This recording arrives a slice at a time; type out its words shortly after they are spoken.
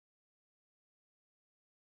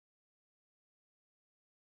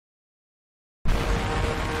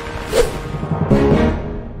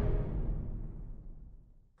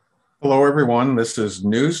Hello, everyone. This is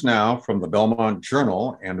News Now from the Belmont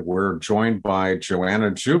Journal, and we're joined by Joanna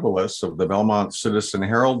Tzouvelis of the Belmont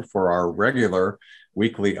Citizen-Herald for our regular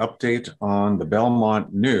weekly update on the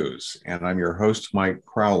Belmont news. And I'm your host, Mike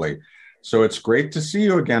Crowley. So it's great to see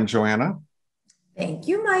you again, Joanna. Thank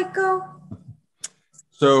you, Michael.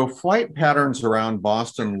 So flight patterns around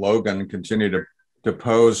Boston Logan continue to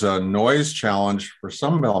pose a noise challenge for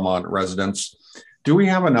some Belmont residents. Do we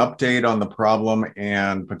have an update on the problem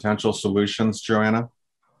and potential solutions, Joanna?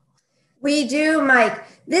 We do, Mike.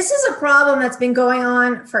 This is a problem that's been going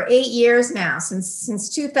on for 8 years now,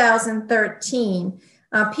 since 2013.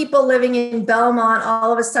 People living in Belmont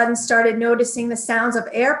all of a sudden started noticing the sounds of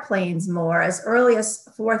airplanes more as early as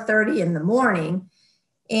 4:30 in the morning.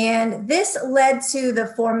 And this led to the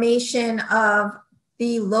formation of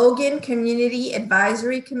the Logan Community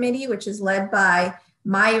Advisory Committee, which is led by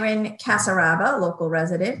Myron Casaraba, a local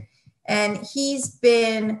resident. And he's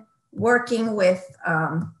been working with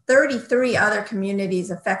 33 other communities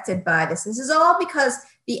affected by this. This is all because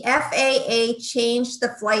the FAA changed the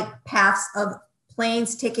flight paths of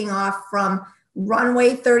planes taking off from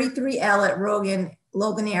runway 33L at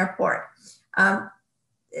Logan Airport.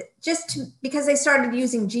 Because they started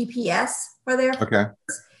using GPS for their Okay.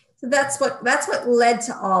 So that's what led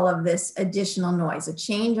to all of this additional noise, a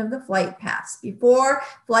change of the flight paths. Before,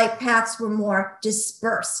 flight paths were more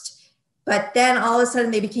dispersed, but then all of a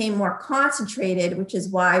sudden they became more concentrated, which is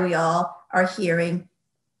why we all are hearing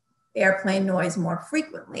airplane noise more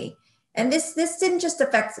frequently. And this didn't just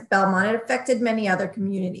affect Belmont, it affected many other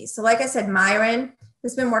communities. So like I said, Myron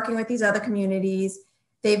has been working with these other communities.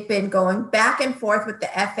 They've been going back and forth with the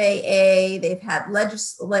FAA. They've had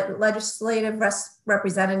legislative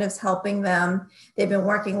representatives helping them. They've been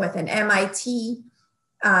working with an MIT,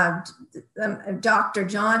 Dr.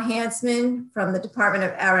 John Hansman from the Department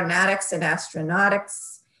of Aeronautics and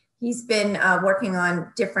Astronautics. He's been working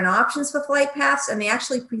on different options for flight paths, and they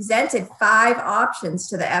actually presented 5 options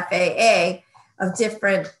to the FAA of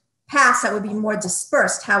different paths that would be more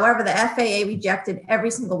dispersed. However, the FAA rejected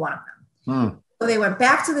every single one of them. So they went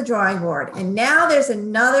back to the drawing board, and now there's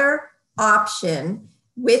another option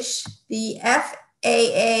which the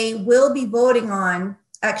FAA will be voting on.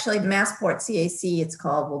 Actually, the Massport CAC, it's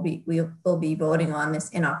called, will be voting on this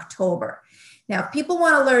in October. Now, if people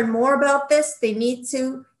want to learn more about this, they need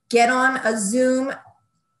to get on a Zoom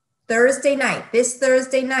this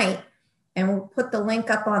Thursday night, and we'll put the link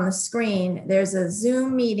up on the screen. There's a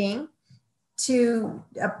Zoom meeting to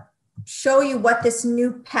show you what this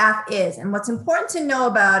new path is. And what's important to know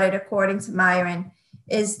about it, according to Myron,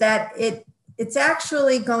 is that it's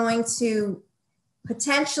actually going to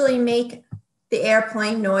potentially make the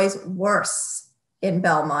airplane noise worse in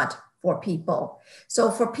Belmont for people. So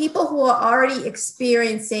for people who are already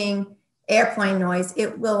experiencing airplane noise,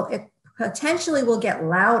 it potentially will get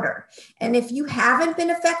louder. And if you haven't been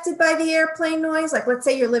affected by the airplane noise, like let's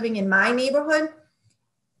say you're living in my neighborhood,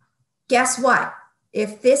 guess what?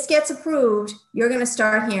 If this gets approved, you're going to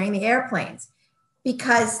start hearing the airplanes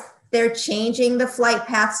because they're changing the flight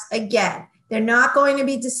paths again. They're not going to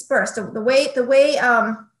be dispersed. The way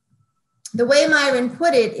Myron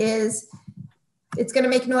put it is, it's going to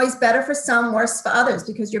make noise better for some, worse for others,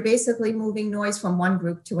 because you're basically moving noise from one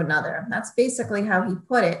group to another. That's basically how he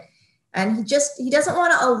put it. And he doesn't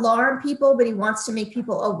want to alarm people, but he wants to make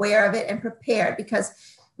people aware of it and prepared, because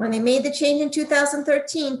when they made the change in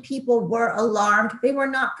 2013, people were alarmed. They were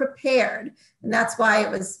not prepared. And that's why it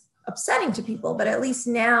was upsetting to people. But at least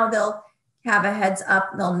now they'll have a heads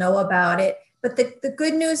up. They'll know about it. But the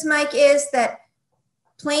good news, Mike, is that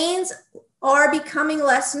planes are becoming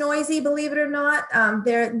less noisy, believe it or not.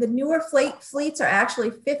 The newer fleets are actually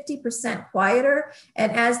 50% quieter.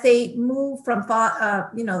 And as they move from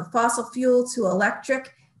fossil fuel to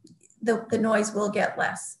electric, the noise will get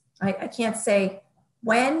less. I can't say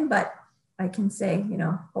when, but I can say,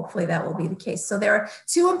 hopefully that will be the case. So there are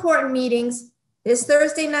 2 important meetings this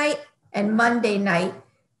Thursday night and Monday night.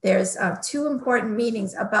 There's 2 important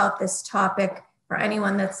meetings about this topic for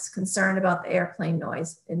anyone that's concerned about the airplane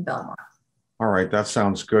noise in Belmont. All right, that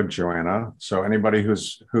sounds good, Joanna. So anybody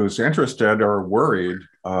who's interested or worried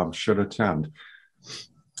should attend.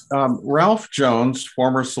 Ralph Jones,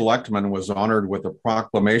 former selectman, was honored with a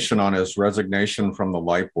proclamation on his resignation from the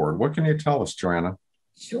Light Board. What can you tell us, Joanna?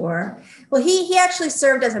 Sure. Well, he actually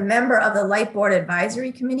served as a member of the Light Board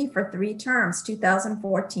Advisory Committee for 3 terms,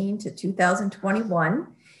 2014 to 2021.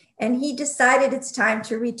 And he decided it's time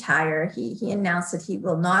to retire. He announced that he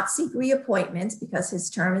will not seek reappointment because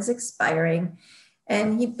his term is expiring.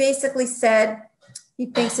 And he basically said he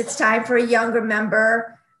thinks it's time for a younger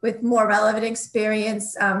member with more relevant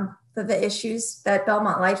experience the issues that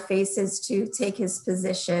Belmont Light faces to take his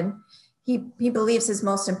position. He believes his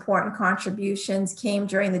most important contributions came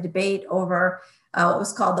during the debate over what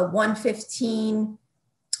was called the 115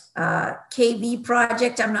 KV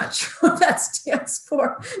project. I'm not sure what that stands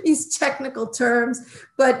for, these technical terms,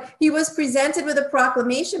 but he was presented with a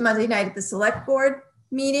proclamation Monday night at the select board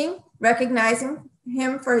meeting, recognizing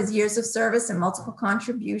him for his years of service and multiple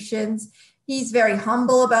contributions. He's very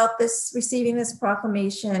humble about receiving this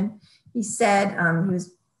proclamation. He said he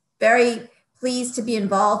was very pleased to be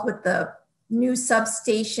involved with the new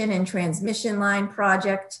substation and transmission line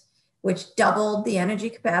project, which doubled the energy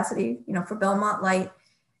capacity, for Belmont Light.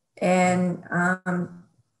 And,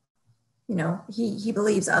 he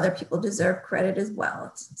believes other people deserve credit as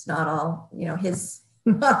well. It's not all,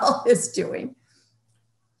 not all his doing.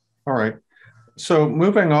 All right. So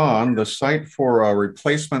moving on, the site for a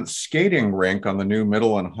replacement skating rink on the new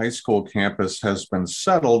middle and high school campus has been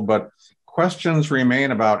settled, but questions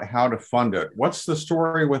remain about how to fund it. What's the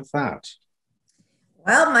story with that?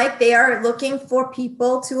 Well, Mike, they are looking for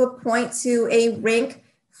people to appoint to a rink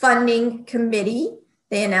funding committee.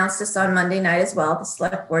 They announced this on Monday night as well, the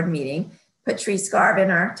select board meeting. Patrice Garvin,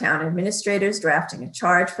 our town administrator, is drafting a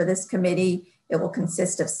charge for this committee. It will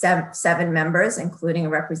consist of seven members, including a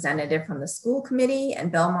representative from the school committee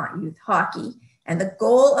and Belmont Youth Hockey. And the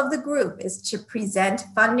goal of the group is to present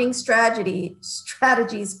funding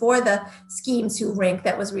strategies for the Schemes Who rink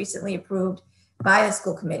that was recently approved by the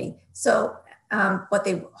school committee. So what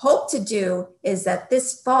they hope to do is that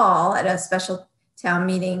this fall at a special town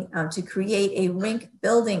meeting to create a rink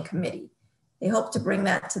building committee. They hope to bring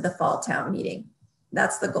that to the fall town meeting.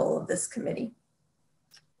 That's the goal of this committee.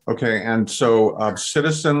 Okay, and so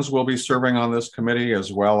citizens will be serving on this committee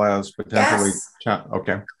as well as potentially. Yes.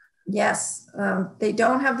 Okay. Yes, they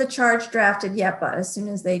don't have the charge drafted yet, but as soon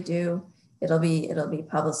as they do, it'll be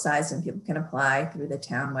publicized and people can apply through the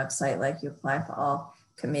town website like you apply for all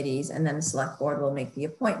committees, and then the select board will make the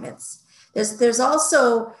appointments. There's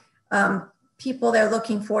also people they're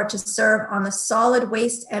looking for to serve on the Solid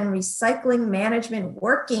Waste and Recycling Management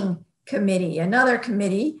Working Committee, another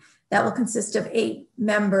committee that will consist of 8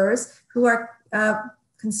 members who are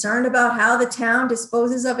concerned about how the town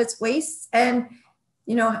disposes of its waste and,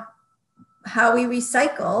 how we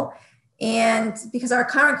recycle. And because our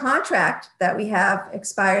current contract that we have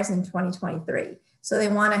expires in 2023. So they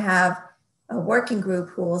want to have a working group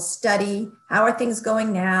who will study how are things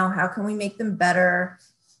going now, how can we make them better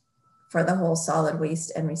for the whole solid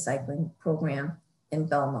waste and recycling program in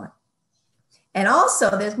Belmont. And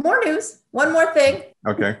also there's more news, one more thing.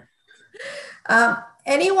 Okay.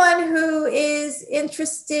 Anyone who is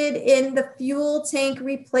interested in the fuel tank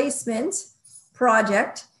replacement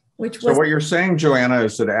project, which was— So what you're saying, Joanna,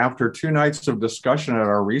 is that after 2 nights of discussion at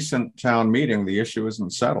our recent town meeting, the issue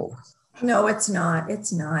isn't settled. No, it's not.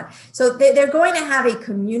 It's not. So they're going to have a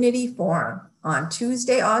community forum on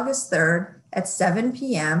Tuesday, August 3rd at 7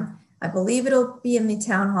 p.m. I believe it'll be in the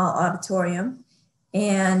town hall auditorium.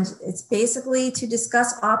 And it's basically to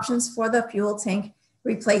discuss options for the fuel tank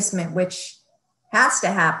replacement, which has to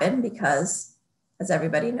happen because, as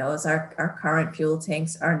everybody knows, our current fuel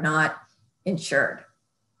tanks are not insured.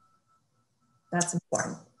 That's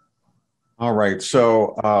important. All right.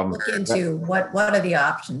 So look into what are the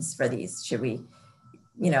options for these? Should we,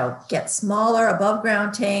 get smaller above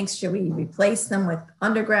ground tanks? Should we replace them with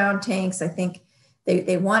underground tanks? I think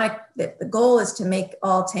they want to, the goal is to make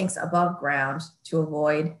all tanks above ground to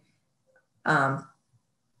avoid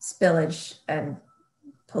spillage and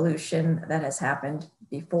pollution that has happened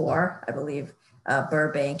before. I believe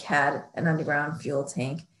Burbank had an underground fuel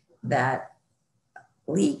tank that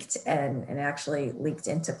leaked and actually leaked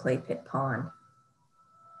into Clay Pit Pond.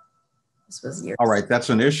 This was years. All right, that's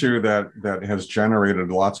an issue that has generated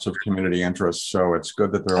lots of community interest. So it's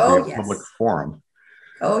good that there will be a public forum.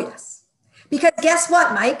 Oh yes, because guess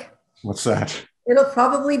what, Mike? What's that? It'll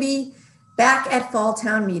probably be back at fall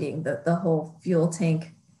town meeting, the whole fuel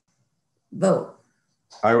tank vote.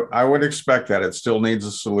 I would expect that. It still needs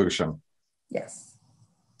a solution. Yes.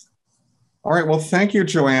 All right. Well, thank you,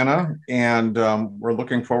 Joanna. And we're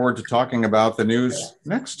looking forward to talking about the news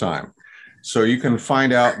next time. So you can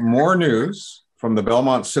find out more news from the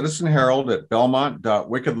Belmont Citizen-Herald at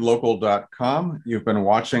belmont.wickedlocal.com. You've been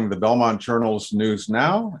watching the Belmont Journal's News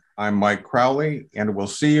Now. I'm Mike Crowley, and we'll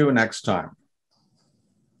see you next time.